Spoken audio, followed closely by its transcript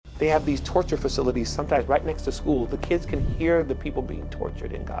They have these torture facilities sometimes right next to schools. The kids can hear the people being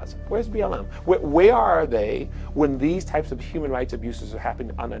tortured in Gaza. Where's BLM? Where are they when these types of human rights abuses are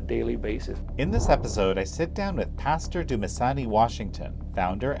happening on a daily basis? In this episode, I sit down with Pastor Dumisani Washington,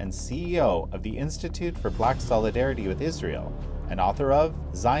 founder and CEO of the Institute for Black Solidarity with Israel, and author of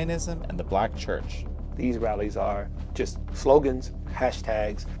Zionism and the Black Church. These rallies are just slogans,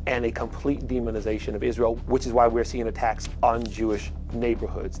 hashtags, and a complete demonization of Israel, which is why we're seeing attacks on Jewish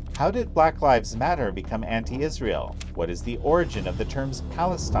neighborhoods. How did Black Lives Matter become anti-Israel? What is the origin of the terms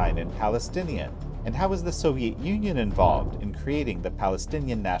Palestine and Palestinian? And how was the Soviet Union involved in creating the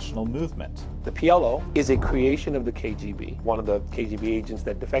Palestinian national movement? The PLO is a creation of the KGB. One of the KGB agents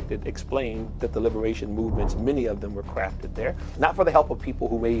that defected explained that the liberation movements, many of them were crafted there, not for the help of people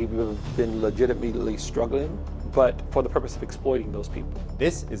who may have been legitimately struggling, but for the purpose of exploiting those people.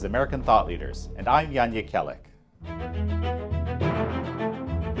 This is American Thought Leaders, and I'm Yanya Kellick.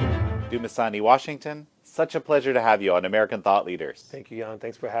 Dumisani Washington, such a pleasure to have you on American Thought Leaders. Thank you, Jan.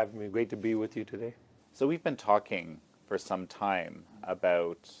 Thanks for having me. Great to be with you today. So we've been talking for some time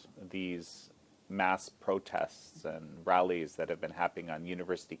about these mass protests and rallies that have been happening on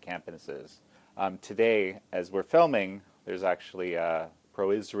university campuses. Today, as we're filming, there's actually a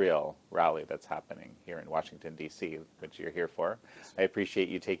pro-Israel rally that's happening here in Washington, D.C., which you're here for. I appreciate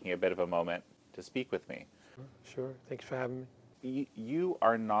you taking a bit of a moment to speak with me. Sure. Thanks for having me. You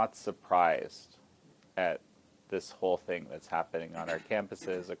are not surprised at this whole thing that's happening on our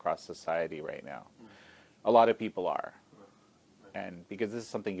campuses across society right now. A lot of people are, and because this is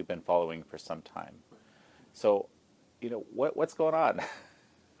something you've been following for some time. So, what's going on?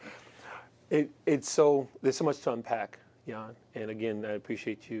 There's so much to unpack, Jan. And again, I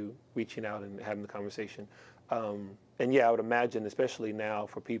appreciate you reaching out and having the conversation. And yeah, I would imagine, especially now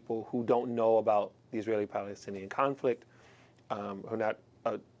for people who don't know about the Israeli-Palestinian conflict, who are not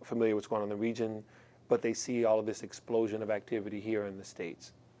familiar with what's going on in the region, but they see all of this explosion of activity here in the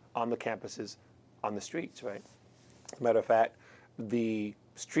States, on the campuses, on the streets, right? As a matter of fact, the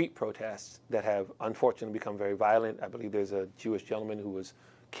street protests that have unfortunately become very violent, I believe there's a Jewish gentleman who was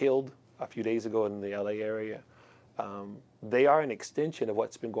killed a few days ago in the LA area. They are an extension of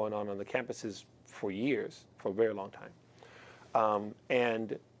what's been going on the campuses for years, for a very long time.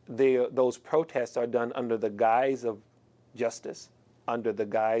 And those protests are done under the guise of justice, under the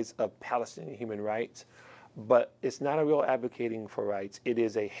guise of Palestinian human rights, but it's not a real advocating for rights. It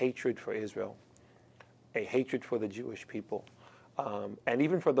is a hatred for Israel, a hatred for the Jewish people. And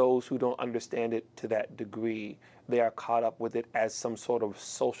even for those who don't understand it to that degree, they are caught up with it as some sort of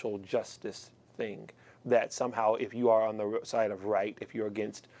social justice thing, that somehow if you are on the side of right, if you're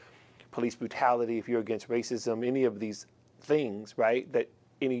against police brutality, if you're against racism, any of these things, right, that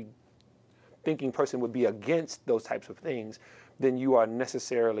any thinking person would be against those types of things, then you are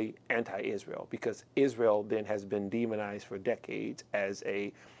necessarily anti-Israel, because Israel then has been demonized for decades as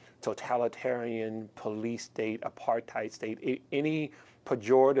a totalitarian police state, apartheid state. Any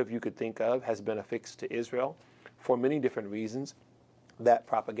pejorative you could think of has been affixed to Israel for many different reasons. That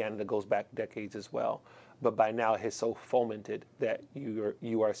propaganda goes back decades as well. But by now it has so fomented that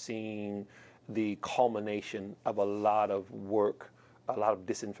you are seeing the culmination of a lot of work, a lot of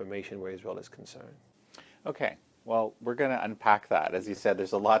disinformation where Israel is concerned. Okay, well, we're going to unpack that. As you said,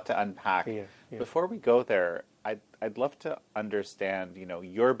 there's a lot to unpack. Yeah. Before we go there, I'd love to understand,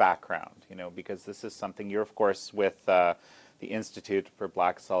 your background, because this is something you're, of course, with the Institute for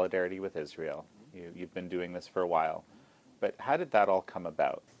Black Solidarity with Israel. You've been doing this for a while. But how did that all come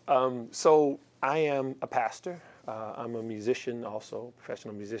about? So I am a pastor. I'm a musician also,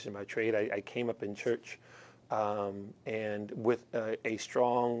 professional musician by trade. I came up in church and with a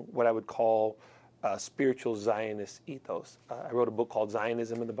strong, what I would call spiritual Zionist ethos. I wrote a book called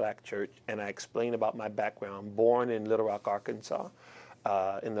Zionism and the Black Church, and I explain about my background. Born in Little Rock, Arkansas,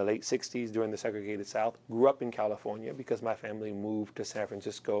 in the late 60s during the segregated South. Grew up in California because my family moved to San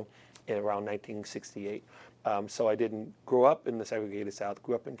Francisco in around 1968. So I didn't grow up in the segregated South,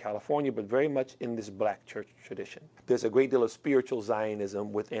 grew up in California, but very much in this black church tradition. There's a great deal of spiritual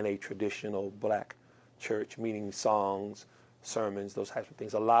Zionism within a traditional black church, meaning songs, sermons, those types of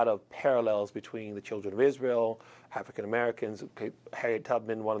things. A lot of parallels between the children of Israel, African Americans. Harriet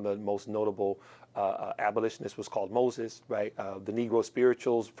Tubman, one of the most notable abolitionists, was called Moses, right? The Negro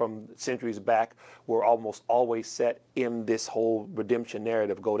spirituals from centuries back were almost always set in this whole redemption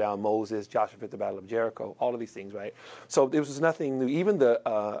narrative. Go down Moses, Joshua at the Battle of Jericho, all of these things, right? So there was nothing new. Even the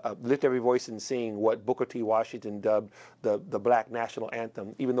Lift Every Voice and Sing, what Booker T. Washington dubbed the Black National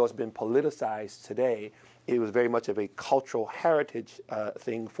Anthem, even though it's been politicized today, it was very much of a cultural heritage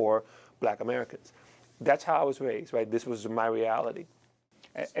thing for Black Americans. That's how I was raised, right? This was my reality.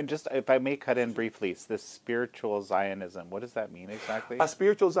 And just, if I may cut in briefly, it's this spiritual Zionism. What does that mean exactly? A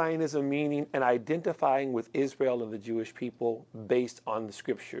spiritual Zionism meaning an identifying with Israel and the Jewish people based on the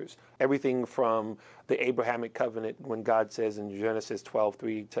scriptures. Everything from the Abrahamic covenant, when God says in Genesis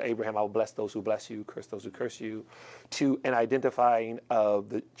 12:3, to Abraham, I will bless those who bless you, curse those who curse you, to an identifying of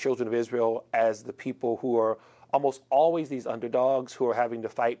the children of Israel as the people who are almost always these underdogs who are having to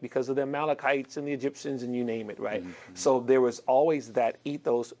fight because of the Amalekites and the Egyptians and you name it, right? Mm-hmm. So there was always that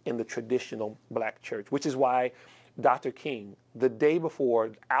ethos in the traditional black church, which is why Dr. King, the day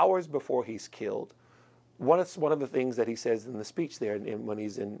before, hours before he's killed, one of the things that he says in the speech there when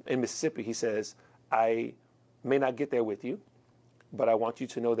he's in Mississippi, he says, I may not get there with you, but I want you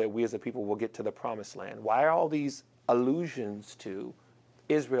to know that we as a people will get to the promised land. Why are all these allusions to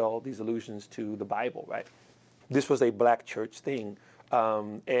Israel, these allusions to the Bible, right? This was a black church thing.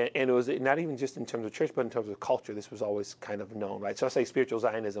 And it was not even just in terms of church, but in terms of culture. This was always kind of known, right? So I say spiritual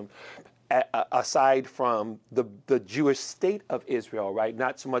Zionism, aside from the Jewish state of Israel, right?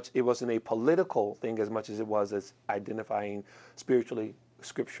 Not so much, it wasn't a political thing as much as it was as identifying spiritually,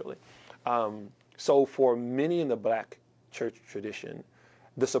 scripturally. So for many in the black church tradition,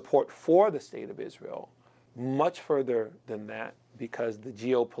 the support for the state of Israel, much further than that, because the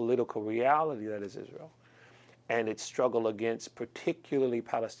geopolitical reality that is Israel, and its struggle against particularly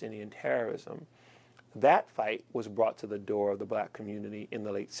Palestinian terrorism, that fight was brought to the door of the black community in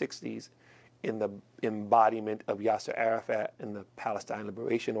the late 60s in the embodiment of Yasser Arafat and the Palestine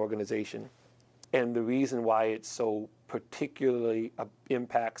Liberation Organization. And the reason why it so particularly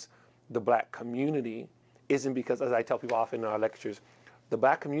impacts the black community isn't because, as I tell people often in our lectures, the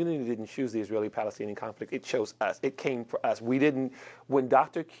black community didn't choose the Israeli-Palestinian conflict. It chose us. It came for us. We didn't. When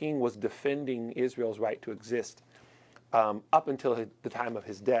Dr. King was defending Israel's right to exist up until the time of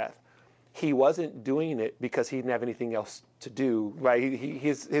his death, he wasn't doing it because he didn't have anything else to do, right?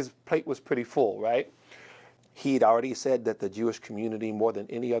 His plate was pretty full, right? He'd already said that the Jewish community, more than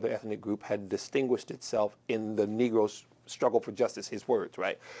any other ethnic group, had distinguished itself in the Negro's struggle for justice, his words,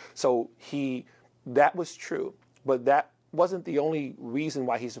 right? So that was true, but that wasn't the only reason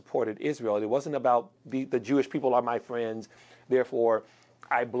why he supported Israel. It wasn't about the Jewish people are my friends, therefore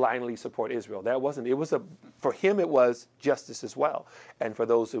I blindly support Israel. That wasn't. It was for him. It was justice as well. And for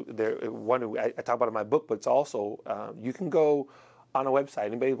those who I talk about it in my book, but it's also you can go on a website.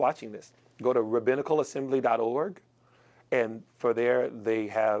 Anybody watching this, go to rabbinical.assembly.org, and for there they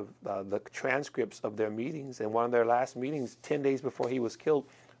have the transcripts of their meetings. And one of their last meetings, 10 days before he was killed,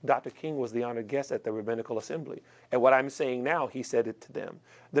 Dr. King was the honored guest at the Rabbinical Assembly. And what I'm saying now, he said it to them.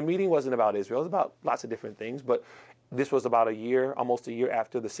 The meeting wasn't about Israel. It was about lots of different things. But this was about almost a year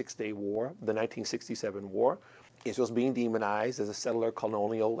after the Six-Day War, the 1967 war. Israel's being demonized as a settler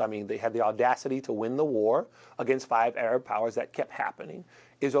colonial. I mean, they had the audacity to win the war against 5 Arab powers. That kept happening.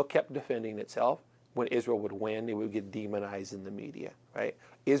 Israel kept defending itself. When Israel would win, it would get demonized in the media, right?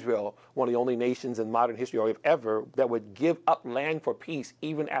 Israel, one of the only nations in modern history, or if ever, that would give up land for peace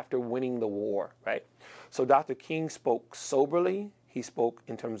even after winning the war, right? So Dr. King spoke soberly. He spoke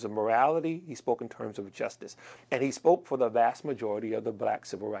in terms of morality. He spoke in terms of justice. And he spoke for the vast majority of the black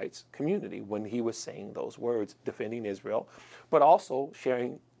civil rights community when he was saying those words, defending Israel, but also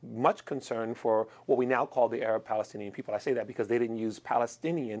sharing much concern for what we now call the Arab-Palestinian people. I say that because they didn't use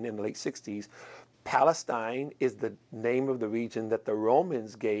Palestinian in the late 60s. Palestine is the name of the region that the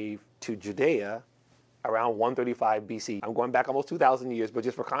Romans gave to Judea around 135 BC. I'm going back almost 2,000 years, but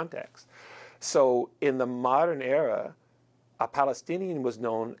just for context. So in the modern era, a Palestinian was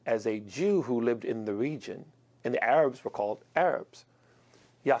known as a Jew who lived in the region, and the Arabs were called Arabs.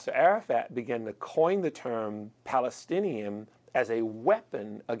 Yasser Arafat began to coin the term Palestinian as a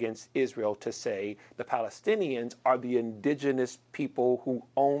weapon against Israel to say the Palestinians are the indigenous people who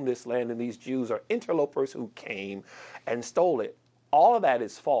own this land and these Jews are interlopers who came and stole it. All of that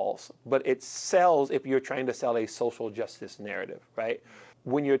is false, but it sells if you're trying to sell a social justice narrative, right?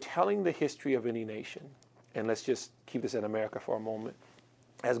 When you're telling the history of any nation, and let's just keep this in America for a moment,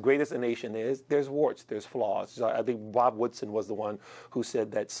 as great as a nation is, there's warts, there's flaws. So I think Bob Woodson was the one who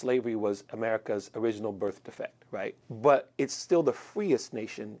said that slavery was America's original birth defect, right? But it's still the freest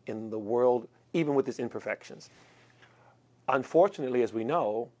nation in the world, even with its imperfections. Unfortunately, as we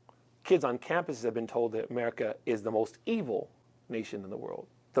know, kids on campuses have been told that America is the most evil nation in the world,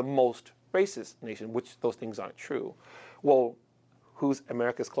 the most racist nation, which those things aren't true. Well, who's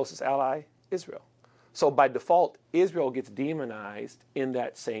America's closest ally? Israel. So by default, Israel gets demonized in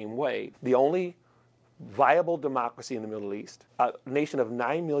that same way. The only viable democracy in the Middle East, a nation of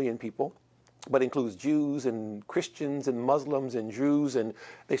 9 million people, but includes Jews and Christians and Muslims and Jews, and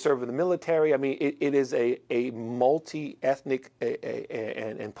they serve in the military. I mean, it is a multi-ethnic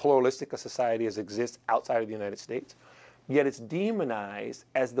and pluralistic a society as exists outside of the United States. Yet it's demonized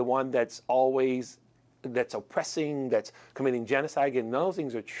as the one that's oppressing, that's committing genocide. Again, none of those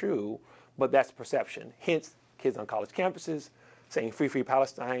things are true, but that's perception. Hence, kids on college campuses saying free, free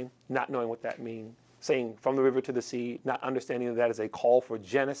Palestine, not knowing what that means. Saying from the river to the sea, not understanding that is a call for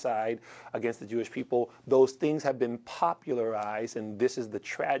genocide against the Jewish people. Those things have been popularized, and this is the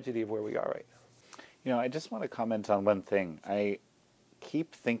tragedy of where we are right now. You know, I just want to comment on one thing. I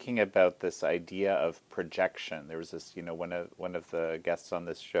keep thinking about this idea of projection. There was this, you know, one of the guests on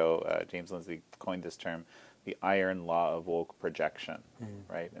this show, James Lindsay, coined this term, the iron law of woke projection,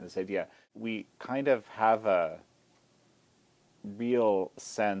 right? And this idea, we kind of have a real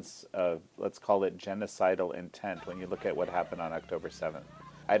sense of, let's call it genocidal intent when you look at what happened on October 7th.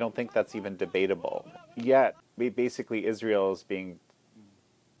 I don't think that's even debatable. Yet, basically Israel is being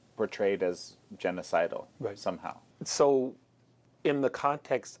portrayed as genocidal somehow. So, in the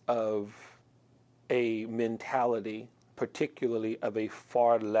context of a mentality, particularly of a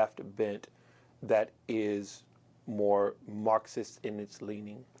far left bent that is more Marxist in its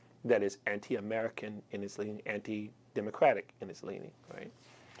leaning, that is anti-American in its leaning, anti-democratic in its leaning, right?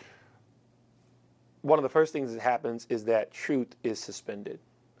 One of the first things that happens is that truth is suspended.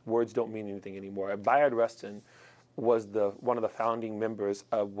 Words don't mean anything anymore. Bayard Rustin was one of the founding members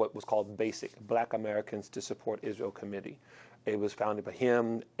of what was called BASIC, Black Americans to Support Israel Committee. It was founded by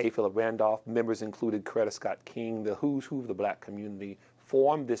him, A. Philip Randolph. Members included Coretta Scott King, the who's who of the black community,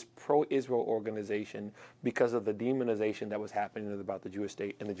 formed this pro-Israel organization because of the demonization that was happening about the Jewish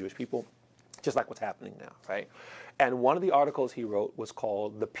state and the Jewish people, just like what's happening now, right? And one of the articles he wrote was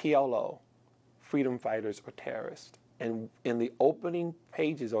called The PLO, Freedom Fighters or Terrorists. And in the opening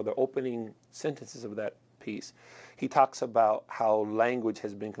pages or the opening sentences of that piece, he talks about how language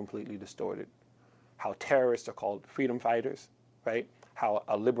has been completely distorted, how terrorists are called freedom fighters, right? How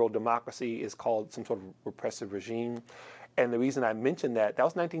a liberal democracy is called some sort of repressive regime. And the reason I mentioned that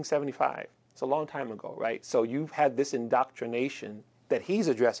was 1975. It's a long time ago, right? So you've had this indoctrination that he's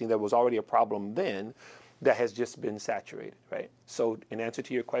addressing that was already a problem then that has just been saturated, right? So in answer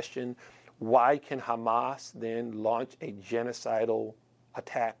to your question, why can Hamas then launch a genocidal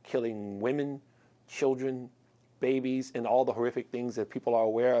attack, killing women, children, babies, and all the horrific things that people are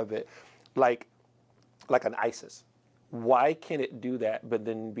aware of it, like an ISIS? Why can it do that but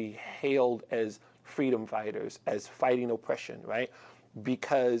then be hailed as freedom fighters, as fighting oppression, right?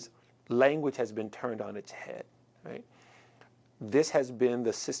 Because language has been turned on its head, right? This has been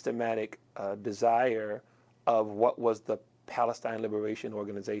the systematic desire of what was the Palestine Liberation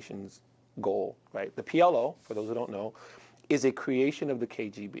Organization's goal, right? The PLO, for those who don't know, is a creation of the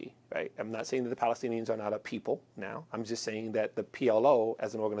KGB, right? I'm not saying that the Palestinians are not a people now. I'm just saying that the PLO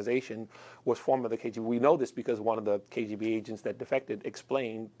as an organization was formed by the KGB. We know this because one of the KGB agents that defected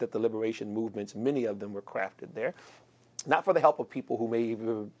explained that the liberation movements, many of them were crafted there, not for the help of people who may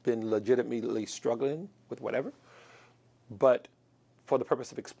have been legitimately struggling with whatever, but for the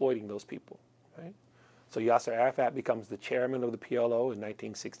purpose of exploiting those people, right? So Yasser Arafat becomes the chairman of the PLO in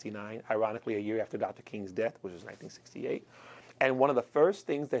 1969, ironically a year after Dr. King's death, which was 1968. And one of the first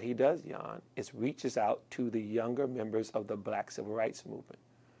things that he does, Jan, is reaches out to the younger members of the Black Civil Rights Movement,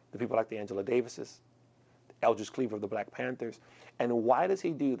 the people like the Angela Davises, Eldridge Cleaver of the Black Panthers. And why does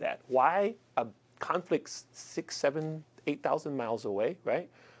he do that? Why a conflict 6, 7, 8,000 miles away, right?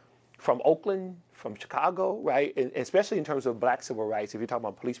 From Oakland, from Chicago, right? And especially in terms of black civil rights, if you're talking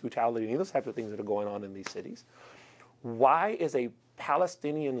about police brutality and those types of things that are going on in these cities. Why is a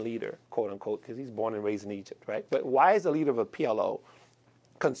Palestinian leader, quote unquote, because he's born and raised in Egypt, right? But why is the leader of a PLO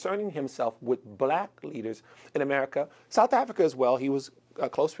concerning himself with black leaders in America? South Africa as well. He was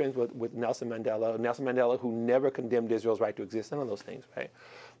close friends with Nelson Mandela. Nelson Mandela, who never condemned Israel's right to exist, none of those things, right?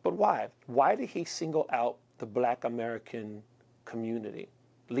 But why? Why did he single out the black American community,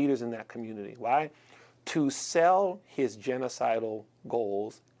 leaders in that community? Why? To sell his genocidal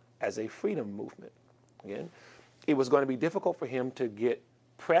goals as a freedom movement. Again, it was going to be difficult for him to get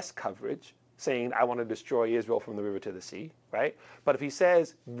press coverage saying, I want to destroy Israel from the river to the sea, right? But if he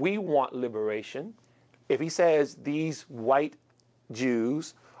says, we want liberation, if he says these white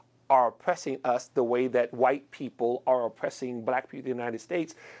Jews are oppressing us the way that white people are oppressing black people in the United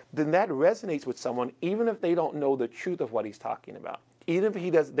States, then that resonates with someone, even if they don't know the truth of what he's talking about. Even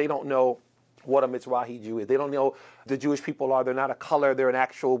if they don't know what a Mizrahi Jew is. They don't know the Jewish people are. They're not a color. They're an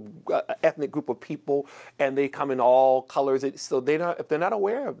actual ethnic group of people, and they come in all colors. So if they're not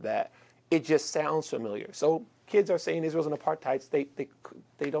aware of that, it just sounds familiar. So kids are saying Israel's an apartheid state,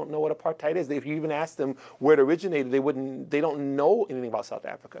 they don't know what apartheid is. If you even ask them where it originated, they don't know anything about South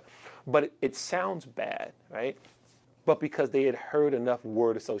Africa. But it sounds bad, right? But because they had heard enough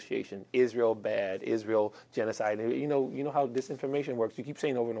word association, Israel bad, Israel genocide, you know how disinformation works. You keep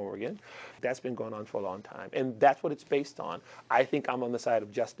saying over and over again. That's been going on for a long time. And that's what it's based on. I think I'm on the side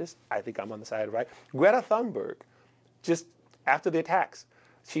of justice. I think I'm on the side of right. Greta Thunberg, just after the attacks,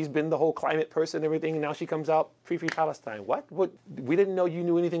 she's been the whole climate person and everything, and now she comes out, free Palestine. What? We didn't know you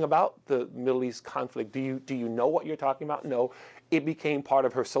knew anything about the Middle East conflict. Do you know what you're talking about? No. It became part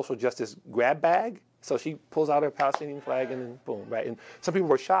of her social justice grab bag. So she pulls out her Palestinian flag and then boom, right? And some people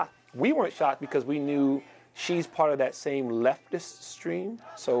were shocked. We weren't shocked because we knew she's part of that same leftist stream.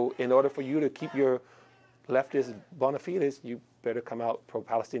 So in order for you to keep your leftist bona fides, you better come out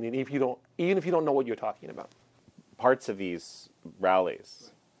pro-Palestinian, even if you don't know what you're talking about. Parts of these rallies,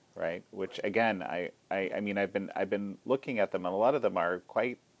 right? Which again, I mean, I've been looking at them, and a lot of them are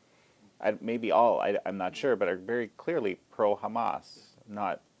quite, maybe all, I'm not sure, but are very clearly pro-Hamas,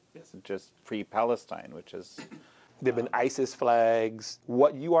 not just free Palestine, which is... There have been ISIS flags.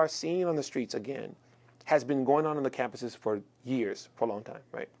 What you are seeing on the streets, again, has been going on the campuses for years, for a long time,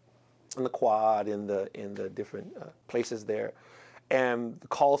 right? In the Quad, in the different places there. And the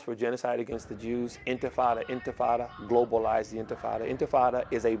calls for genocide against the Jews, intifada, globalize the intifada. Intifada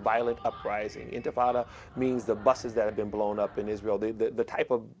is a violent uprising. Intifada means the buses that have been blown up in Israel, the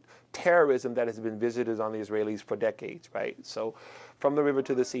type of terrorism that has been visited on the Israelis for decades, right? So from the river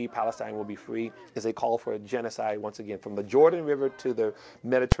to the sea, Palestine will be free is a call for a genocide. Once again, from the Jordan River to the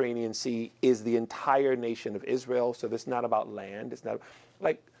Mediterranean Sea is the entire nation of Israel. So this is not about land. It's not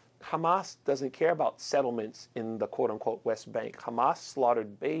like Hamas doesn't care about settlements in the quote-unquote West Bank. Hamas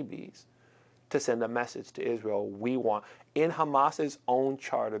slaughtered babies to send a message to Israel. We want, in Hamas's own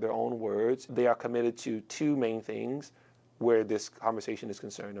charter, their own words, they are committed to two main things where this conversation is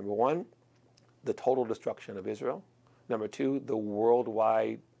concerned. Number one, the total destruction of Israel. Number two, the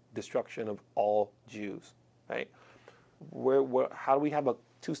worldwide destruction of all Jews, right? How do we have a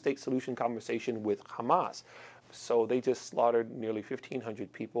two-state solution conversation with Hamas? So they just slaughtered nearly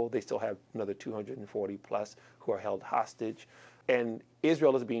 1,500 people. They still have another 240 plus who are held hostage. And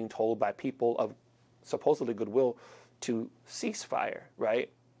Israel is being told by people of supposedly goodwill to cease fire, right?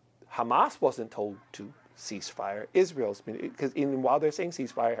 Hamas wasn't told to cease fire. Israel's been, because while they're saying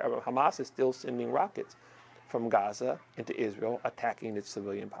ceasefire, Hamas is still sending rockets from Gaza into Israel, attacking its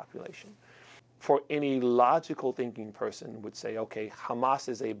civilian population. For any logical thinking person would say, okay, Hamas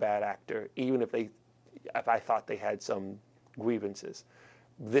is a bad actor, even if I thought they had some grievances.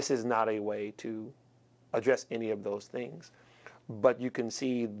 This is not a way to address any of those things. But you can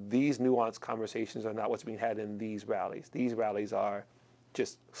see these nuanced conversations are not what's being had in these rallies. These rallies are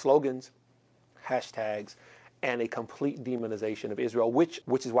just slogans, hashtags, and a complete demonization of Israel, which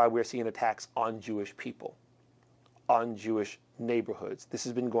is why we're seeing attacks on Jewish people, on Jewish neighborhoods. This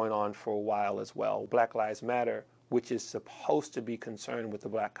has been going on for a while as well. Black Lives Matter, which is supposed to be concerned with the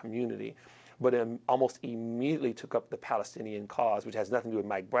black community, but almost immediately took up the Palestinian cause, which has nothing to do with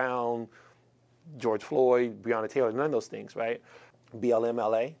Mike Brown, George Floyd, Breonna Taylor, none of those things, right? BLM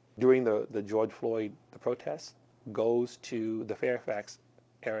LA, during the George Floyd, the protests, goes to the Fairfax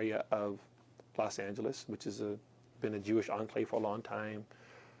area of Los Angeles, which has been a Jewish enclave for a long time,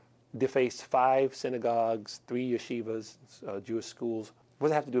 defaced 5 synagogues, 3 yeshivas, Jewish schools. What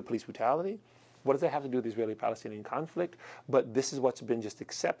does it have to do with police brutality? What does it have to do with the Israeli-Palestinian conflict? But this is what's been just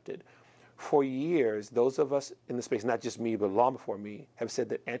accepted. For years, those of us in the space, not just me, but long before me, have said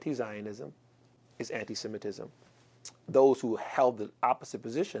that anti-Zionism is anti-Semitism. Those who held the opposite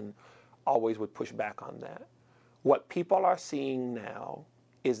position always would push back on that. What people are seeing now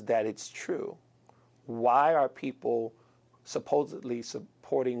is that it's true. Why are people supposedly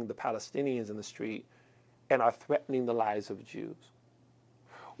supporting the Palestinians in the street and are threatening the lives of Jews?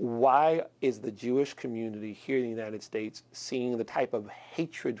 Why is the Jewish community here in the United States seeing the type of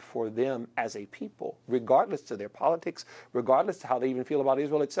hatred for them as a people, regardless to their politics, regardless to how they even feel about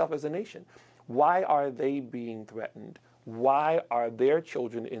Israel itself as a nation? Why are they being threatened? Why are their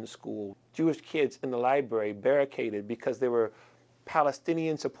children in school, Jewish kids in the library barricaded because there were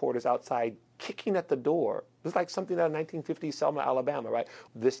Palestinian supporters outside kicking at the door? It was like something out of 1950s Selma, Alabama, right?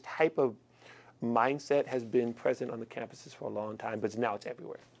 This type of mindset has been present on the campuses for a long time, but now it's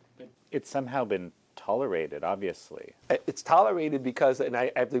everywhere. It's somehow been tolerated, obviously. It's tolerated because, and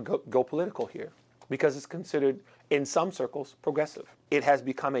I have to go political here, because it's considered, in some circles, progressive. It has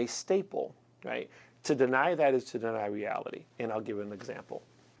become a staple, right? To deny that is to deny reality, and I'll give an example.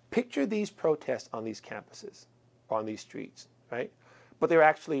 Picture these protests on these campuses, on these streets, right? But they're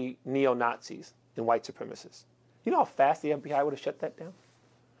actually neo-Nazis and white supremacists. You know how fast the FBI would have shut that down?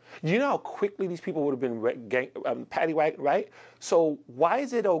 You know how quickly these people would have been paddywhacked, right? So why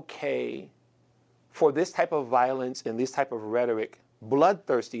is it okay for this type of violence and this type of rhetoric,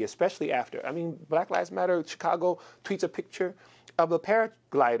 bloodthirsty, especially after? I mean, Black Lives Matter, Chicago tweets a picture of a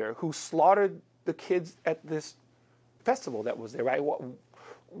paraglider who slaughtered the kids at this festival that was there, right?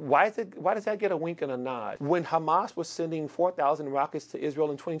 Why does that get a wink and a nod? When Hamas was sending 4,000 rockets to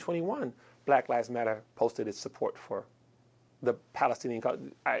Israel in 2021, Black Lives Matter posted its support for the Palestinian,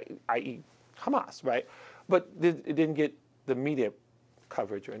 i.e. Hamas, right? But it didn't get the media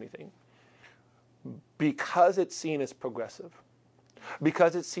coverage or anything. Because it's seen as progressive,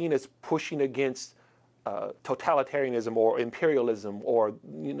 because it's seen as pushing against totalitarianism or imperialism or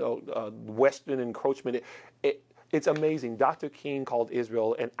Western encroachment, it's amazing. Dr. King called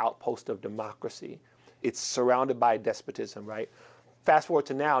Israel an outpost of democracy. It's surrounded by despotism, right? Fast forward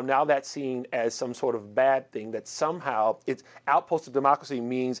to now that's seen as some sort of bad thing, that somehow it's outpost of democracy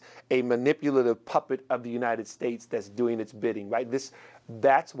means a manipulative puppet of the United States that's doing its bidding, right?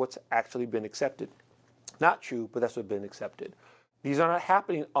 That's what's actually been accepted. Not true, but that's what's been accepted. These are not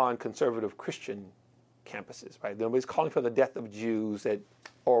happening on conservative Christian campuses, right? Nobody's calling for the death of Jews at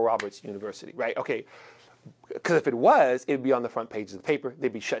Oral Roberts University, right? Okay, because if it was, it'd be on the front pages of the paper.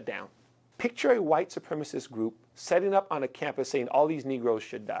 They'd be shut down. Picture a white supremacist group setting up on a campus saying all these Negroes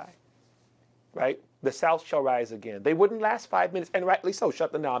should die, right? The South shall rise again. They wouldn't last 5 minutes, and rightly so.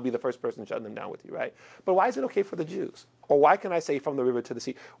 Shut them down. I'll be the first person shutting them down with you, right? But why is it okay for the Jews? Or why can I say from the river to the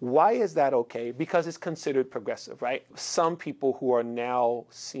sea? Why is that okay? Because it's considered progressive, right? Some people who are now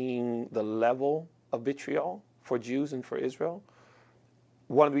seeing the level of vitriol for Jews and for Israel,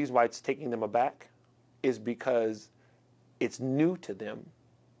 one of the reasons why it's taking them aback is because it's new to them.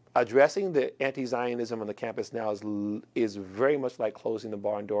 Addressing the anti-Zionism on the campus now is very much like closing the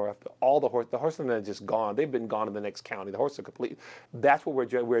barn door after all the horsemen are just gone. They've been gone in the next county. The horses are complete. That's what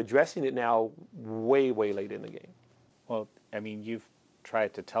we're addressing it now way, way late in the game. Well, I mean, you've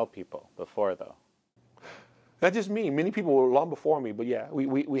tried to tell people before, though. Not just me. Many people were long before me, but yeah,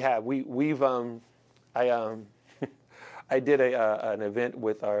 we have. I did an event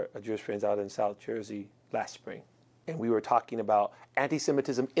with our Jewish friends out in South Jersey last spring. And we were talking about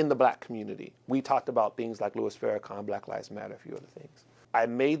anti-Semitism in the black community. We talked about things like Louis Farrakhan, Black Lives Matter, a few other things. I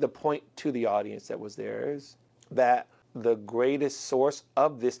made the point to the audience that was there is that the greatest source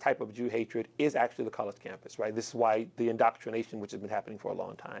of this type of Jew hatred is actually the college campus, right? This is why the indoctrination, which has been happening for a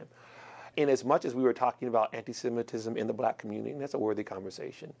long time. In as much as we were talking about anti-Semitism in the black community, and that's a worthy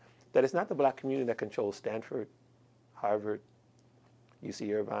conversation, that it's not the black community that controls Stanford, Harvard,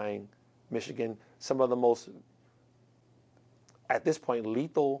 UC Irvine, Michigan, some of the most, at this point,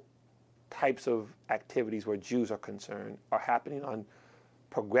 lethal types of activities where Jews are concerned are happening on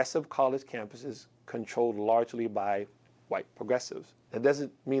progressive college campuses controlled largely by white progressives. That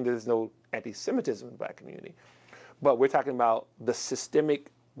doesn't mean there's no anti-Semitism in the black community, but we're talking about the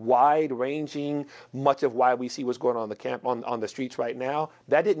systemic, wide-ranging, much of why we see what's going on on the streets right now.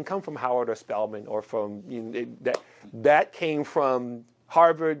 That didn't come from Howard or Spelman or from that came from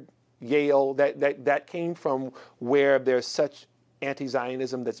Harvard, Yale. That came from where there's such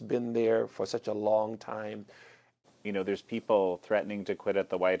anti-Zionism that's been there for such a long time. You know, there's people threatening to quit at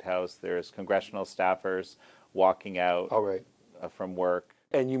the White House. There's congressional staffers walking out from work.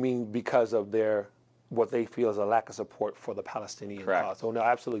 And you mean because of what they feel is a lack of support for the Palestinian cause? Oh, no,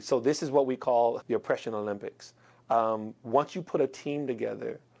 absolutely. So this is what we call the oppression Olympics. Once you put a team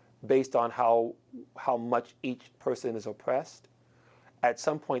together based on how much each person is oppressed, at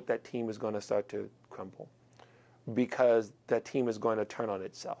some point that team is going to start to crumble, because that team is going to turn on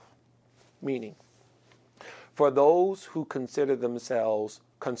itself. Meaning, for those who consider themselves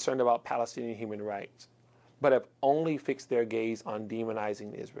concerned about Palestinian human rights, but have only fixed their gaze on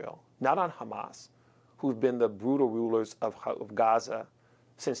demonizing Israel, not on Hamas, who've been the brutal rulers of Gaza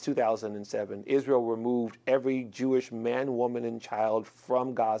since 2007. Israel removed every Jewish man, woman, and child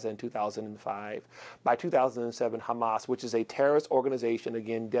from Gaza in 2005. By 2007, Hamas, which is a terrorist organization,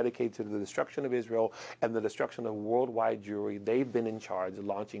 again, dedicated to the destruction of Israel and the destruction of worldwide Jewry, they've been in charge of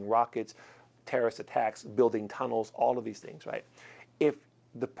launching rockets, terrorist attacks, building tunnels, all of these things, right? If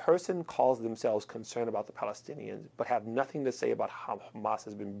the person calls themselves concerned about the Palestinians, but have nothing to say about how Hamas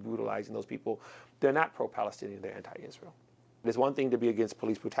has been brutalizing those people, they're not pro-Palestinian, they're anti-Israel. It's one thing to be against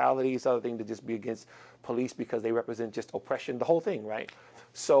police brutality, it's another thing to just be against police because they represent just oppression, the whole thing, right?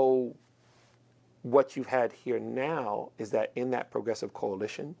 So what you've had here now is that in that progressive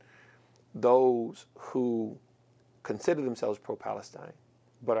coalition, those who consider themselves pro-Palestine,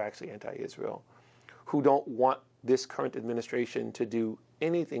 but are actually anti-Israel, who don't want this current administration to do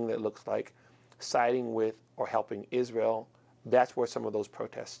anything that looks like siding with or helping Israel. That's where some of those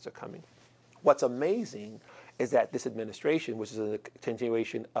protests are coming. What's amazing is that this administration, which is a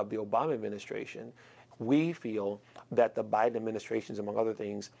continuation of the Obama administration, we feel that the Biden administration's, among other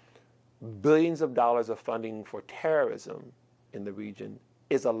things, billions of dollars of funding for terrorism in the region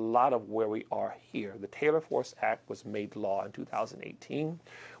is a lot of where we are here. The Taylor Force Act was made law in 2018,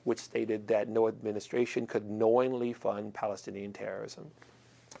 which stated that no administration could knowingly fund Palestinian terrorism.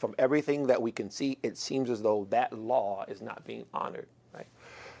 From everything that we can see, it seems as though that law is not being honored, right?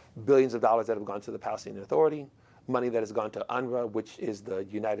 Billions of dollars that have gone to the Palestinian Authority, money that has gone to UNRWA, which is the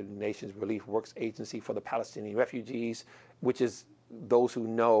United Nations Relief Works Agency for the Palestinian refugees, which is, those who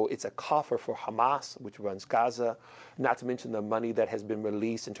know, it's a coffer for Hamas, which runs Gaza, not to mention the money that has been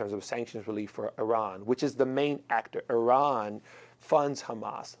released in terms of sanctions relief for Iran, which is the main actor. Iran funds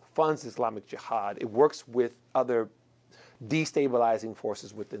Hamas, funds Islamic Jihad. It works with other destabilizing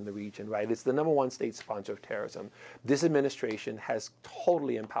forces within the region, right? It's the number one state sponsor of terrorism. This administration has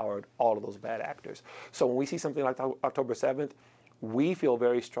totally empowered all of those bad actors. So when we see something like October 7th, we feel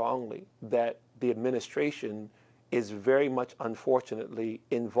very strongly that the administration is very much, unfortunately,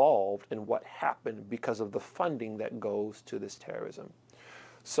 involved in what happened because of the funding that goes to this terrorism.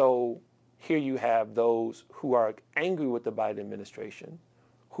 So here you have those who are angry with the Biden administration,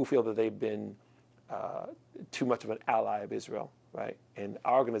 who feel that they've been too much of an ally of Israel, right? And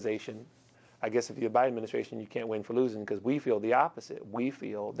our organization, I guess if you're the Biden administration, you can't win for losing, because we feel the opposite. We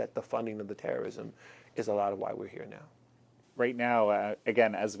feel that the funding of the terrorism is a lot of why we're here now. Right now,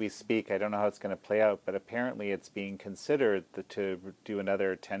 again, as we speak, I don't know how it's going to play out, but apparently it's being considered to do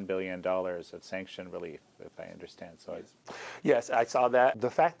another $10 billion of sanction relief, if I understand. So yes, I saw that. The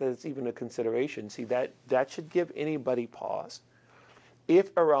fact that it's even a consideration, see, that should give anybody pause.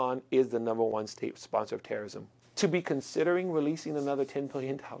 If Iran is the number one state sponsor of terrorism, to be considering releasing another $10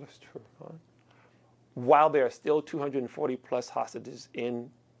 billion to Iran, while there are still 240 plus hostages in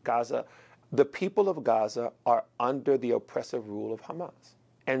Gaza, the people of Gaza are under the oppressive rule of Hamas.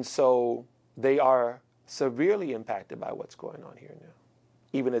 And so they are severely impacted by what's going on here now,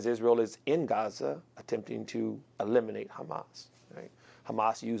 even as Israel is in Gaza attempting to eliminate Hamas, right?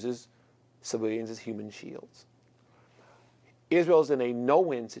 Hamas uses civilians as human shields. Israel's in a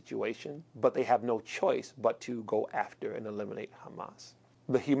no-win situation, but they have no choice but to go after and eliminate Hamas.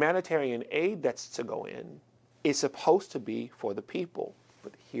 The humanitarian aid that's to go in is supposed to be for the people,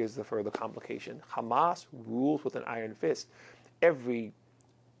 but here's the further complication. Hamas rules with an iron fist every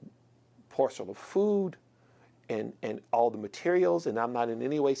parcel of food and all the materials, and I'm not in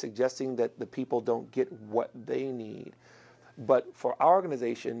any way suggesting that the people don't get what they need. But for our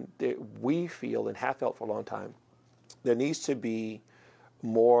organization, we feel and have felt for a long time, there needs to be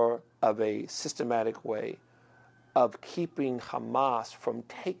more of a systematic way of keeping Hamas from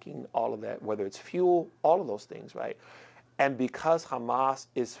taking all of that, whether it's fuel, all of those things, right? And because Hamas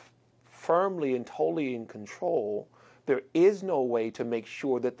is firmly and totally in control, there is no way to make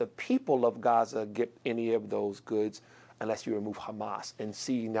sure that the people of Gaza get any of those goods unless you remove Hamas. And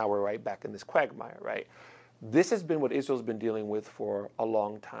see, now we're right back in this quagmire, right? This has been what Israel's been dealing with for a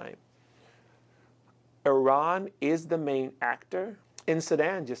long time. Iran is the main actor. In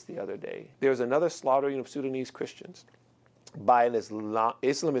Sudan just the other day, there's another slaughtering of Sudanese Christians by an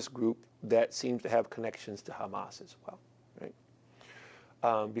Islamist group that seems to have connections to Hamas as well,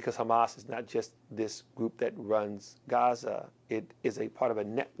 right? Because Hamas is not just this group that runs Gaza, it is a part of a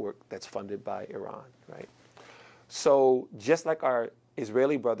network that's funded by Iran, right? So just like our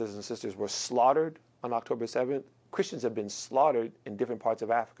Israeli brothers and sisters were slaughtered on October 7th, Christians have been slaughtered in different parts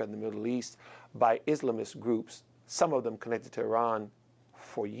of Africa and the Middle East by Islamist groups, some of them connected to Iran,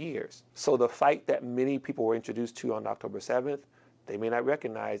 for years. So the fight that many people were introduced to on October 7th, they may not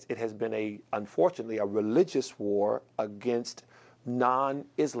recognize it has been unfortunately, a religious war against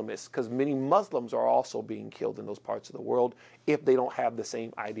non-Islamists, because many Muslims are also being killed in those parts of the world if they don't have the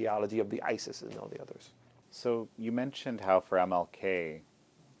same ideology of the ISIS and all the others. So you mentioned how for MLK,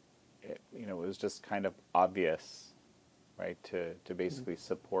 it was just kind of obvious, right, to basically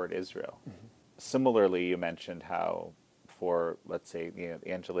support Israel. Mm-hmm. Similarly, you mentioned how for, let's say, the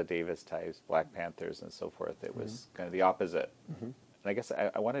Angela Davis types, Black Panthers and so forth, it was kind of the opposite. Mm-hmm. And I guess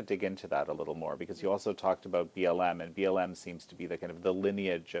I want to dig into that a little more, because you also talked about BLM, and BLM seems to be the kind of the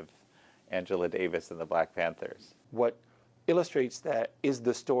lineage of Angela Davis and the Black Panthers. What illustrates that is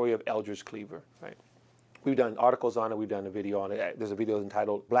the story of Eldridge Cleaver, right? We've done articles on it. We've done a video on it. There's a video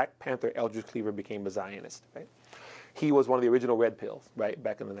entitled "Black Panther Eldridge Cleaver Became a Zionist." Right? He was one of the original Red Pills, right,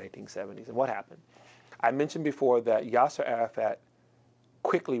 back in the 1970s. And what happened? I mentioned before that Yasser Arafat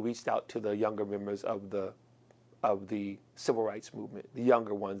quickly reached out to the younger members of the of the civil rights movement, the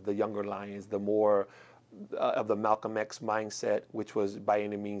younger ones, the younger lions, the more of the Malcolm X mindset, which was by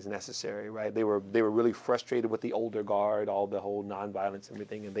any means necessary, right? They were really frustrated with the older guard, all the whole nonviolence and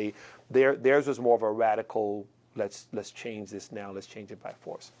everything, and theirs was more of a radical, let's change this now, let's change it by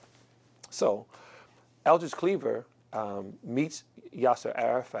force. So Eldridge Cleaver meets Yasser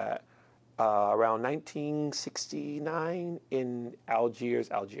Arafat around 1969 in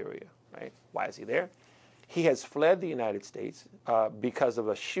Algiers, Algeria, right? Why is he there? He has fled the United States because of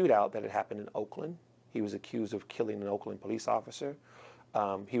a shootout that had happened in Oakland. He was accused of killing an Oakland police officer.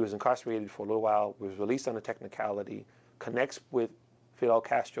 He was incarcerated for a little while, was released on a technicality, connects with Fidel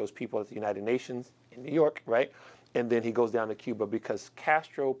Castro's people at the United Nations in New York, right? And then he goes down to Cuba because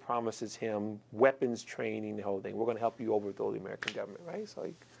Castro promises him weapons training, the whole thing. We're going to help you overthrow the American government, right? So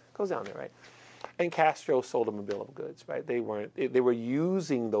he goes down there, right? And Castro sold him a bill of goods, right? They were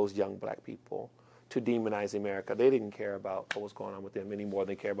using those young black people to demonize America. They didn't care about what was going on with them any more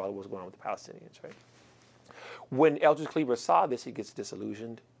than they cared about what was going on with the Palestinians, right? When Eldridge Cleaver saw this, he gets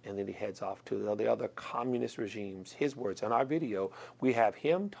disillusioned, and then he heads off to the other communist regimes. His words. On our video, we have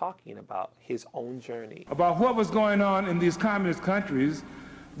him talking about his own journey. About what was going on in these communist countries,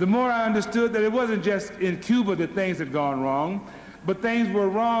 the more I understood that it wasn't just in Cuba that things had gone wrong, but things were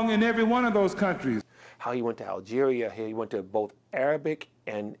wrong in every one of those countries. How he went to Algeria, he went to both Arabic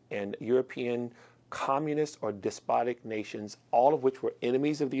and European communist or despotic nations, all of which were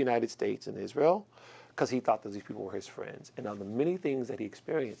enemies of the United States and Israel, because he thought that these people were his friends. And of the many things that he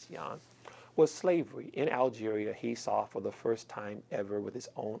experienced, Jan, was slavery. In Algeria, he saw for the first time ever with his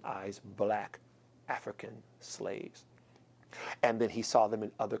own eyes black African slaves. And then he saw them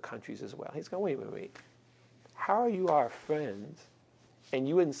in other countries as well. He's going, wait. How are you our friends? And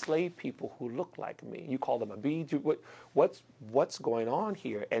you enslave people who look like me. You call them Abid. What's going on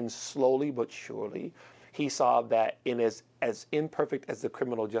here? And slowly but surely, he saw that in as imperfect as the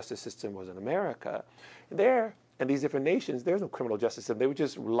criminal justice system was in America, there in these different nations, there's no criminal justice system. They would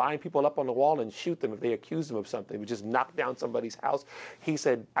just line people up on the wall and shoot them if they accused them of something. They would just knock down somebody's house. He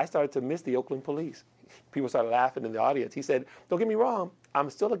said, I started to miss the Oakland police. People started laughing in the audience. He said, don't get me wrong, I'm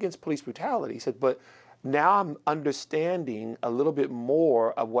still against police brutality. He said, but now I'm understanding a little bit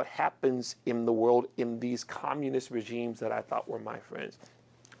more of what happens in the world in these communist regimes that I thought were my friends.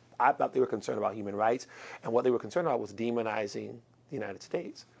 I thought they were concerned about human rights, and what they were concerned about was demonizing the United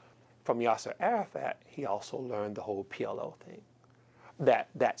States. From Yasser Arafat, he also learned the whole PLO thing,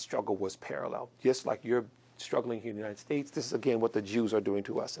 that struggle was parallel. Just like you're struggling here in the United States, this is again what the Jews are doing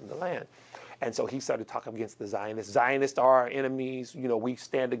to us in the land. And so he started talking against the Zionists. Zionists are our enemies. You know, we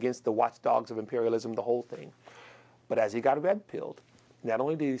stand against the watchdogs of imperialism, the whole thing. But as he got red-pilled, not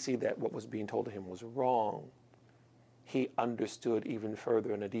only did he see that what was being told to him was wrong, he understood even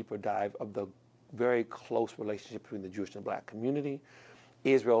further in a deeper dive of the very close relationship between the Jewish and black community,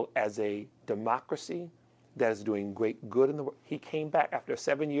 Israel as a democracy that is doing great good in the world. He came back after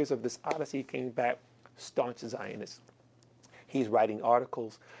 7 years of this odyssey, he came back staunch Zionist. He's writing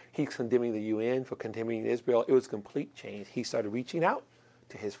articles. He's condemning the UN for condemning Israel. It was a complete change. He started reaching out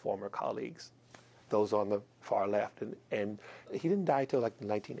to his former colleagues, those on the far left. And he didn't die till like the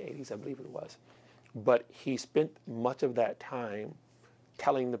 1980s, I believe it was. But he spent much of that time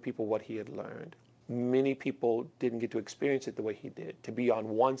telling the people what he had learned. Many people didn't get to experience it the way he did, to be on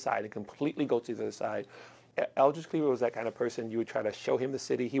one side and completely go to the other side. Eldridge Cleaver was that kind of person. You would try to show him the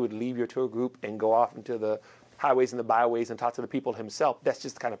city. He would leave your tour group and go off into the highways and the byways and talk to the people himself. That's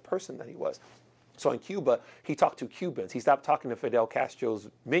just the kind of person that he was. So in Cuba, he talked to Cubans. He stopped talking to Fidel Castro's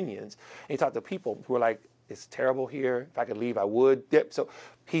minions. And he talked to people who were like, it's terrible here. If I could leave, I would. So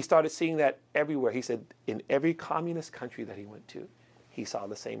he started seeing that everywhere. He said in every communist country that he went to, he saw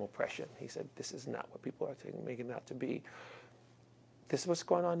the same oppression. He said, this is not what people are making it out to be. This is what's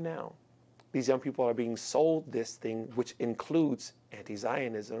going on now. These young people are being sold this thing, which includes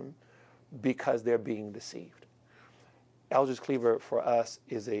anti-Zionism, because they're being deceived. Eldridge Cleaver, for us,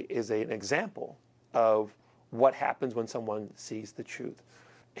 is an example of what happens when someone sees the truth.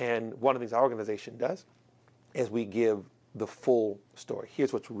 And one of the things our organization does is we give the full story.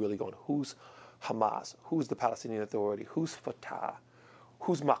 Here's what's really going on. Who's Hamas? Who's the Palestinian Authority? Who's Fatah?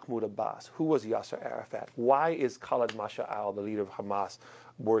 Who's Mahmoud Abbas? Who was Yasser Arafat? Why is Khaled Masha'al, the leader of Hamas,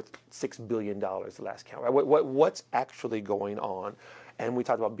 worth $6 billion the last count? Right? What's actually going on? And we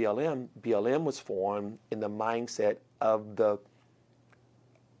talked about BLM. BLM was formed in the mindset of the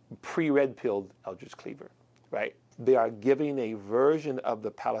pre-red-pilled Eldridge Cleaver, right? They are giving a version of the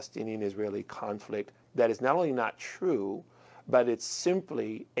Palestinian-Israeli conflict that is not only not true, but it's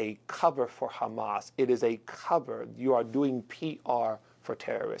simply a cover for Hamas. It is a cover. You are doing PR for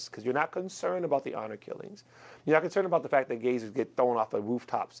terrorists because you're not concerned about the honor killings. You're not concerned about the fact that gays get thrown off of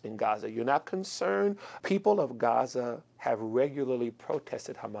rooftops in Gaza. You're not concerned. People of Gaza have regularly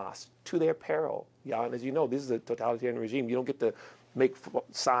protested Hamas to their peril. Jan, as you know, this is a totalitarian regime. You don't get to make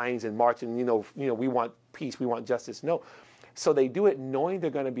signs and march and, we want peace, we want justice. No. So they do it knowing they're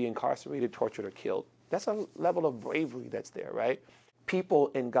going to be incarcerated, tortured, or killed. That's a level of bravery that's there, right? People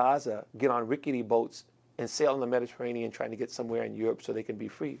in Gaza get on rickety boats and sail in the Mediterranean trying to get somewhere in Europe so they can be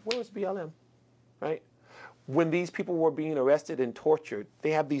free. Where was BLM, right? When these people were being arrested and tortured, they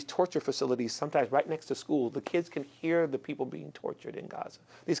have these torture facilities sometimes right next to schools. The kids can hear the people being tortured in Gaza.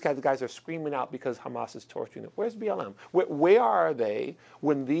 These guys are screaming out because Hamas is torturing them. Where's BLM? Where are they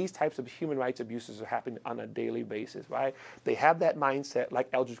when these types of human rights abuses are happening on a daily basis, right? They have that mindset like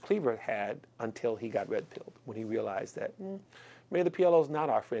Eldridge Cleaver had until he got red-pilled, when he realized that maybe the PLO is not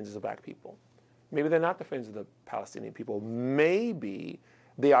our friends as the black people. Maybe they're not the friends of the Palestinian people. Maybe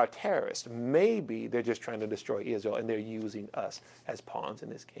they are terrorists. Maybe they're just trying to destroy Israel and they're using us as pawns in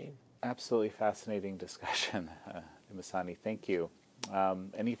this game. Absolutely fascinating discussion, Dumisani. Thank you.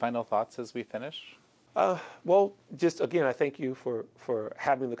 Any final thoughts as we finish? Well, just again, I thank you for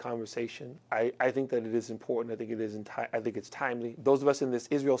having the conversation. I think that it is important. I think it's timely. Those of us in this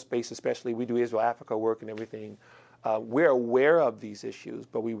Israel space, especially, we do Israel-Africa work and everything. We're aware of these issues,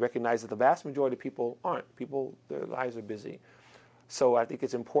 but we recognize that the vast majority of people aren't. Their lives are busy. So I think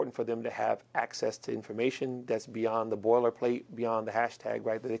it's important for them to have access to information that's beyond the boilerplate, beyond the hashtag,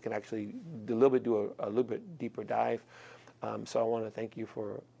 right? That they can actually do a little bit deeper dive. So I want to thank you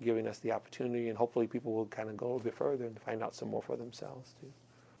for giving us the opportunity, and hopefully people will kind of go a bit further and find out some more for themselves too.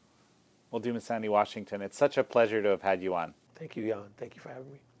 Well, Dumisani Washington, it's such a pleasure to have had you on. Thank you, Jan. Thank you for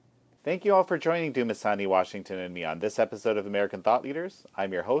having me. Thank you all for joining Dumisani Washington and me on this episode of American Thought Leaders.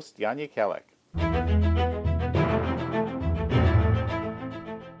 I'm your host, Jan Jekielek.